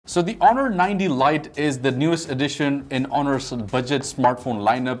So the Honor 90 Lite is the newest addition in Honor's budget smartphone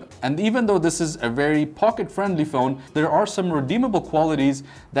lineup, and even though this is a very pocket-friendly phone, there are some redeemable qualities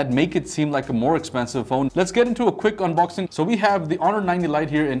that make it seem like a more expensive phone. Let's get into a quick unboxing. So we have the Honor 90 Lite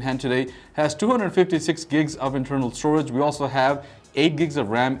here in hand today. Has 256 gigs of internal storage. We also have 8 gigs of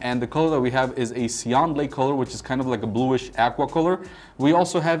RAM, and the color that we have is a cyan lake color, which is kind of like a bluish aqua color. We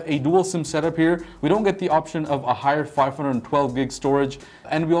also have a dual SIM setup here. We don't get the option of a higher 512 gig storage,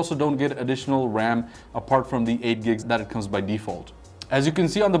 and we also don't get additional RAM apart from the 8 gigs that it comes by default. As you can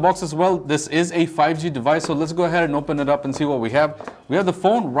see on the box as well, this is a 5G device, so let's go ahead and open it up and see what we have. We have the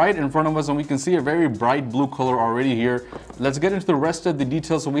phone right in front of us, and we can see a very bright blue color already here. Let's get into the rest of the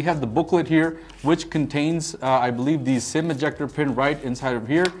details. So we have the booklet here, which contains, I believe, the SIM ejector pin right inside of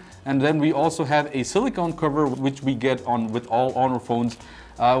here. And then we also have a silicone cover, which we get on with all Honor phones.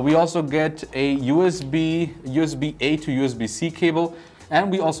 We also get a USB-A to USB-C cable, and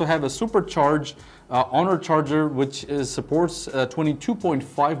we also have a supercharged Honor charger, which supports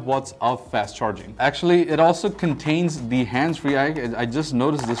 22.5 watts of fast charging. Actually, it also contains the hands-free. I just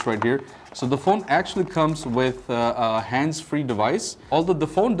noticed this right here. So the phone actually comes with a hands-free device. Although the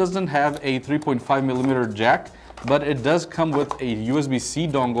phone doesn't have a 3.5mm jack, but it does come with a USB-C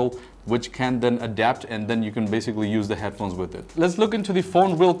dongle, which can then adapt, and then you can basically use the headphones with it. Let's look into the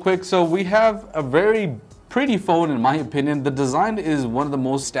phone real quick. So we have a very pretty phone, in my opinion. The design is one of the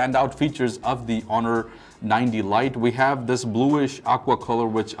most standout features of the Honor 90 Lite. We have this bluish aqua color,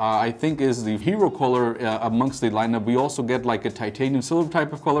 which I think is the hero color amongst the lineup. We also get like a titanium silver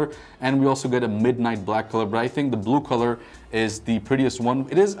type of color, and we also get a midnight black color, but I think the blue color is the prettiest one.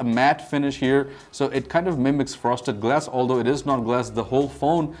 It is a matte finish here, so it kind of mimics frosted glass, although it is not glass. The whole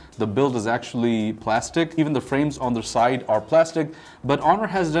phone, the build is actually plastic. Even the frames on the side are plastic, but Honor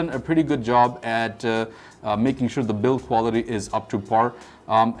has done a pretty good job at making sure the build quality is up to par.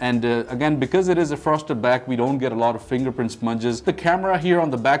 Again, because it is a frosted back, we don't get a lot of fingerprint smudges. The camera here on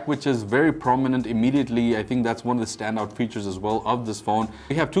the back, which is very prominent immediately, I think that's one of the standout features as well of this phone.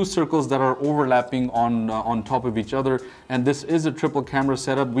 We have two circles that are overlapping on top of each other, and this is a triple camera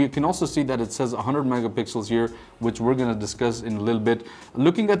setup. We can also see that it says 100 megapixels here, which we're going to discuss in a little bit.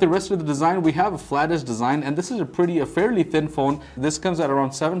 Looking at the rest of the design, we have a flattish design, and this is a fairly thin phone. This comes at around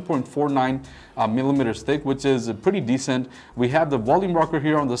 7.49 millimeters thick, which is pretty decent. We have the volume rocker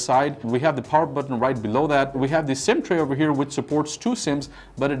here on the side. We have the power button right below that. We have the SIM tray over here, which supports 2 SIMs,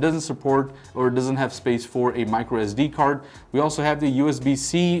 but it doesn't support, or it doesn't have space for, a micro SD card. We also have the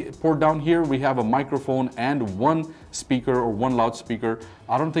USB-C port down here. We have a microphone and one speaker, or one loudspeaker.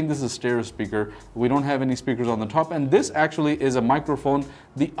 I don't think this is a stereo speaker. We don't have any speakers on the top, and this actually is a microphone.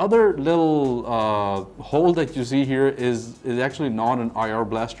 The other little hole that you see here is actually not an IR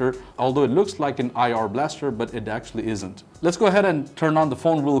blaster, although it looks like an IR blaster, but it actually isn't. Let's go ahead and turn on the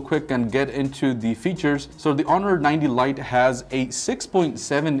phone real quick and get into the features. So the Honor 90 Lite has a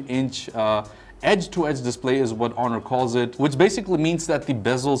 6.7-inch edge-to-edge display, is what Honor calls it, which basically means that the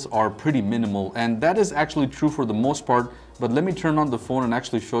bezels are pretty minimal, and that is actually true for the most part. But let me turn on the phone and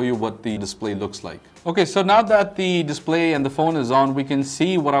actually show you what the display looks like. Okay, so now that the display and the phone is on, we can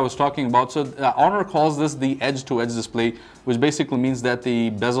see what I was talking about. So Honor calls this the edge-to-edge display, which basically means that the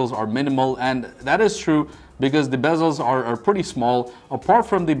bezels are minimal, and that is true because the bezels are pretty small, apart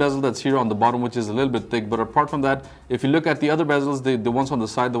from the bezel that's here on the bottom, which is a little bit thick. But apart from that, if you look at the other bezels, the ones on the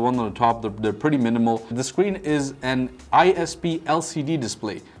side, the one on the top, they're pretty minimal. The screen is an ISP LCD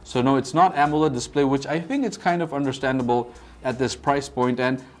display. So no, it's not AMOLED display, which I think it's kind of understandable at this price point.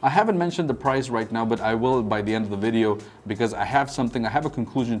 And I haven't mentioned the price right now, but I will by the end of the video, because I have a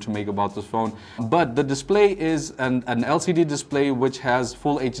conclusion to make about this phone. But the display is an LCD display, which has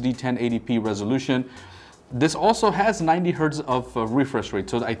full HD 1080p resolution. This also has 90 Hz of refresh rate,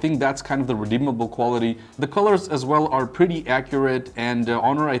 so I think that's kind of the redeemable quality. The colors as well are pretty accurate, and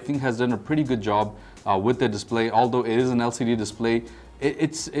Honor, I think, has done a pretty good job with the display. Although it is an LCD display,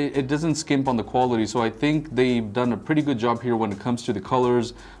 it doesn't skimp on the quality, so I think they've done a pretty good job here when it comes to the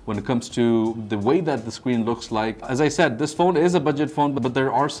colors, when it comes to the way that the screen looks like. As I said, this phone is a budget phone, but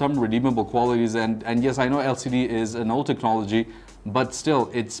there are some redeemable qualities, and yes, I know LCD is an old technology, but still,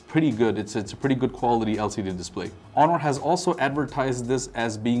 it's pretty good. It's a pretty good quality LCD display. Honor has also advertised this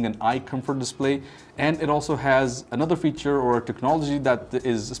as being an eye comfort display, and it also has another feature or a technology that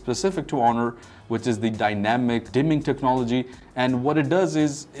is specific to Honor, which is the dynamic dimming technology. And what it does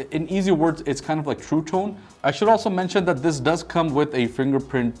is, in easy words, it's kind of like True Tone. I should also mention that this does come with a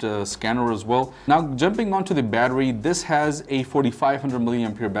fingerprint scanner as well. Now, jumping onto the battery, this has a 4500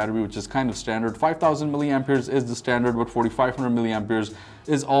 milliampere battery, which is kind of standard. 5000 milliamperes is the standard, but 4500 milliamperes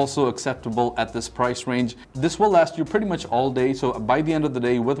is also acceptable at this price range. This will last you pretty much all day, so by the end of the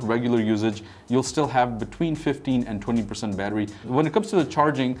day with regular usage, you'll still have between 15 and 20% battery. When it comes to the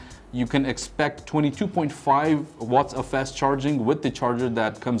charging, you can expect 22.5 watts of fast charging with the charger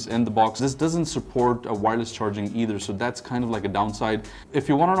that comes in the box. This doesn't support a wireless charging either, so that's kind of like a downside. If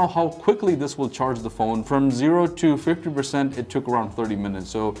you want to know how quickly this will charge the phone, from 0 to 50%, it took around 30 minutes.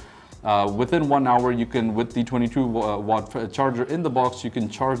 So within 1 hour, you can, with the 22 watt charger in the box, you can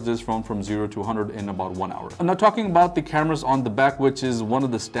charge this phone from 0 to 100 in about 1 hour. I'm now talking about the cameras on the back, which is one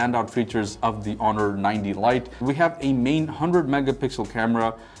of the standout features of the Honor 90 Lite. We have a main 100 megapixel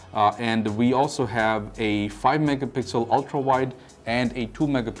camera, and we also have a 5 megapixel ultra wide and a 2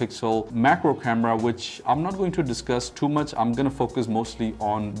 megapixel macro camera, which I'm not going to discuss too much. I'm going to focus mostly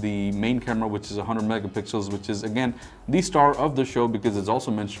on the main camera, which is 100 megapixels, which is again the star of the show because it's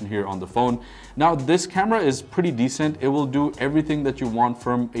also mentioned here on the phone. Now this camera is pretty decent. It will do everything that you want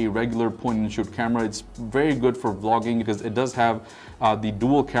from a regular point and shoot camera. It's very good for vlogging because it does have the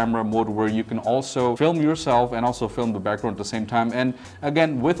dual camera mode where you can also film yourself and also film the background at the same time. And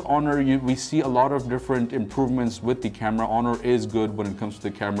again, with Honor, we see a lot of different improvements with the camera. Honor is good when it comes to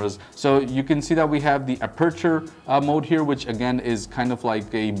the cameras. So you can see that we have the aperture mode here, which again is kind of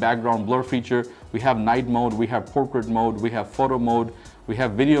like a background blur feature. We have night mode, we have portrait mode, we have photo mode, we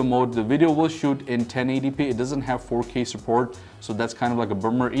have video mode. The video will shoot in 1080p. It doesn't have 4K support, so that's kind of like a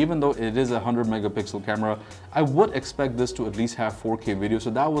bummer. Even though it is a 100 megapixel camera, I would expect this to at least have 4K video, so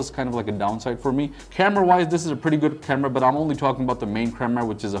that was kind of like a downside for me. Camera wise, this is a pretty good camera, but I'm only talking about the main camera,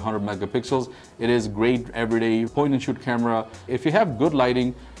 which is 100 megapixels. It is great everyday point and shoot camera. If you have good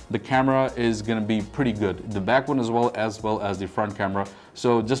lighting, the camera is going to be pretty good. The back one as well as the front camera.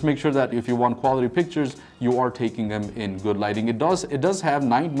 So just make sure that if you want quality pictures, you are taking them in good lighting. It does have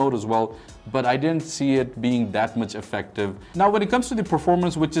night mode as well, but I didn't see it being that much effective. Now, when it comes to the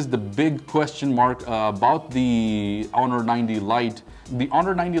performance, which is the big question mark about the Honor 90 Lite, the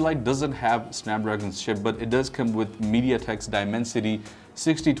Honor 90 Lite doesn't have Snapdragon's chip, but it does come with Mediatek's Dymesity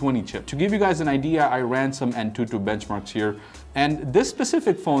 6020 chip. To give you guys an idea, I ran some Antutu benchmarks here, and this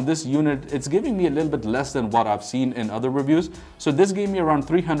specific phone, this unit, it's giving me a little bit less than what I've seen in other reviews. So this gave me around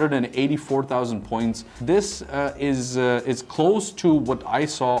 384,000 points. This is close to what I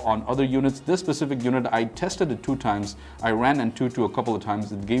saw on other units. This specific unit, I tested it 2 times. I ran Antutu a couple of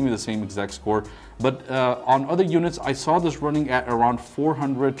times. It gave me the same exact score. But on other units, I saw this running at around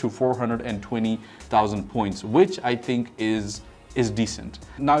 400 to 420,000 points, which I think is decent.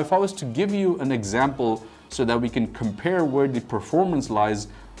 Now, if I was to give you an example so that we can compare where the performance lies,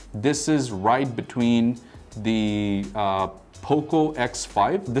 this is right between the Poco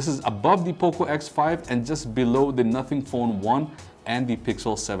X5. This is above the Poco X5 and just below the Nothing Phone 1 and the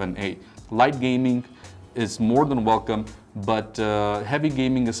Pixel 7a. Light gaming is more than welcome, but heavy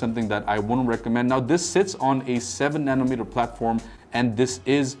gaming is something that I wouldn't recommend. Now, this sits on a 7nm platform, and this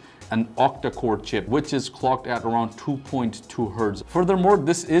is an octa-core chip, which is clocked at around 2.2 Hertz. Furthermore,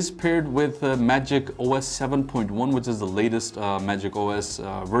 this is paired with Magic OS 7.1, which is the latest Magic OS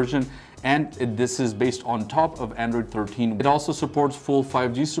version. And this is based on top of Android 13. It also supports full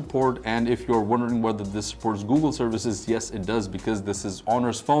 5G support, and if you're wondering whether this supports Google services, yes it does, because this is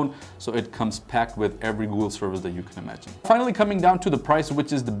Honor's phone, so it comes packed with every Google service that you can imagine. Finally, coming down to the price,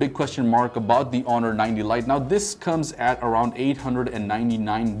 which is the big question mark about the Honor 90 Lite. Now this comes at around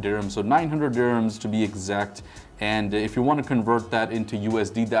 899 dirhams, so 900 dirhams to be exact. And if you want to convert that into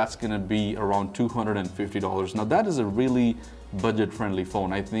USD, that's going to be around $250. Now that is a really budget-friendly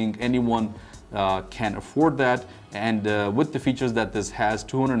phone. I think anyone can afford that, and with the features that this has,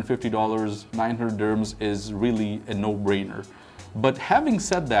 $250, 900 dirhams is really a no-brainer. But having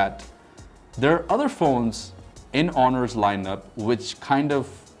said that, there are other phones in Honor's lineup which kind of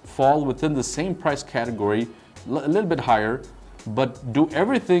fall within the same price category, a little bit higher, but do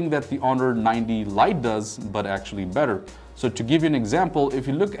everything that the Honor 90 Lite does, but actually better. So to give you an example, if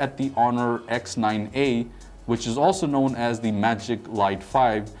you look at the Honor X9A, which is also known as the Magic Lite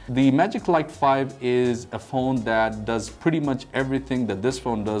 5. The Magic Lite 5 is a phone that does pretty much everything that this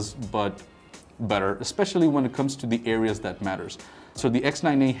phone does, but better, especially when it comes to the areas that matters. So the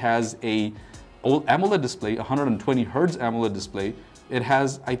X9A has a AMOLED display, 120 Hz AMOLED display. It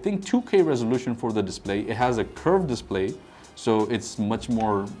has, I think, 2K resolution for the display. It has a curved display, so it's much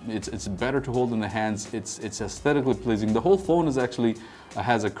more, it's better to hold in the hands. It's aesthetically pleasing. The whole phone is actually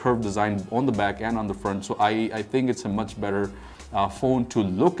has a curved design on the back and on the front, so I think it's a much better phone to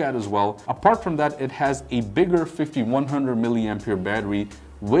look at as well. Apart from that, it has a bigger 5100 milliampere battery,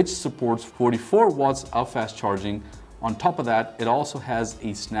 which supports 44 watts of fast charging. On top of that, it also has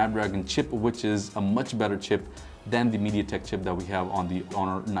a Snapdragon chip, which is a much better chip than the Mediatek chip that we have on the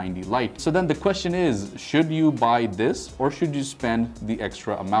Honor 90 Lite. So then the question is, should you buy this or should you spend the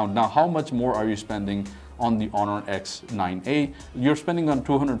extra amount? Now, how much more are you spending on the Honor X9A? You're spending on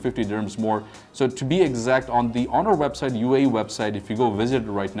 250 dirhams more. So to be exact, on the Honor website, UAE website, if you go visit it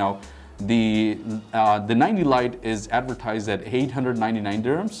right now, the 90 Lite is advertised at 899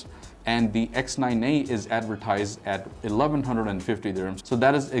 dirhams. And the X9A is advertised at 1150 dirhams. So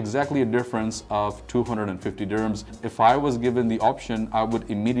that is exactly a difference of 250 dirhams. If I was given the option, I would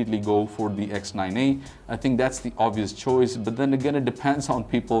immediately go for the X9A. I think that's the obvious choice, but then again, it depends on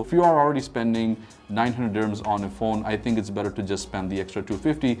people. If you are already spending 900 dirhams on a phone, I think it's better to just spend the extra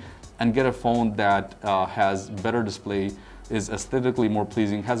 250 and get a phone that has better display, is aesthetically more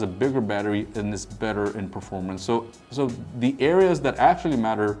pleasing, has a bigger battery, and is better in performance. So the areas that actually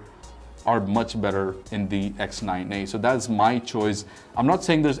matter are much better in the X9A. So that's my choice. I'm not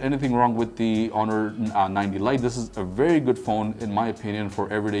saying there's anything wrong with the Honor 90 Lite. This is a very good phone in my opinion for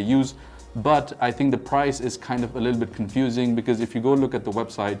everyday use, but I think the price is kind of a little bit confusing, because if you go look at the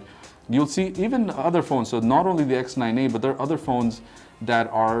website, you'll see even other phones. So not only the X9A, but there are other phones that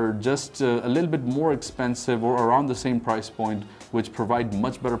are just a little bit more expensive or around the same price point, which provide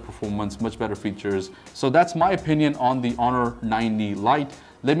much better performance, much better features. So that's my opinion on the Honor 90 Lite.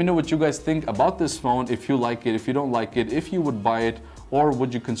 Let me know what you guys think about this phone, if you like it, if you don't like it, if you would buy it, or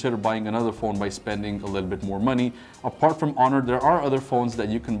would you consider buying another phone by spending a little bit more money. Apart from Honor, there are other phones that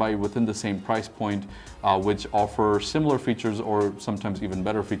you can buy within the same price point, which offer similar features or sometimes even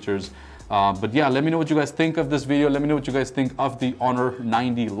better features. But yeah, let me know what you guys think of this video. Let me know what you guys think of the Honor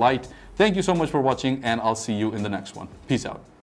 90 Lite. Thank you so much for watching, and I'll see you in the next one. Peace out.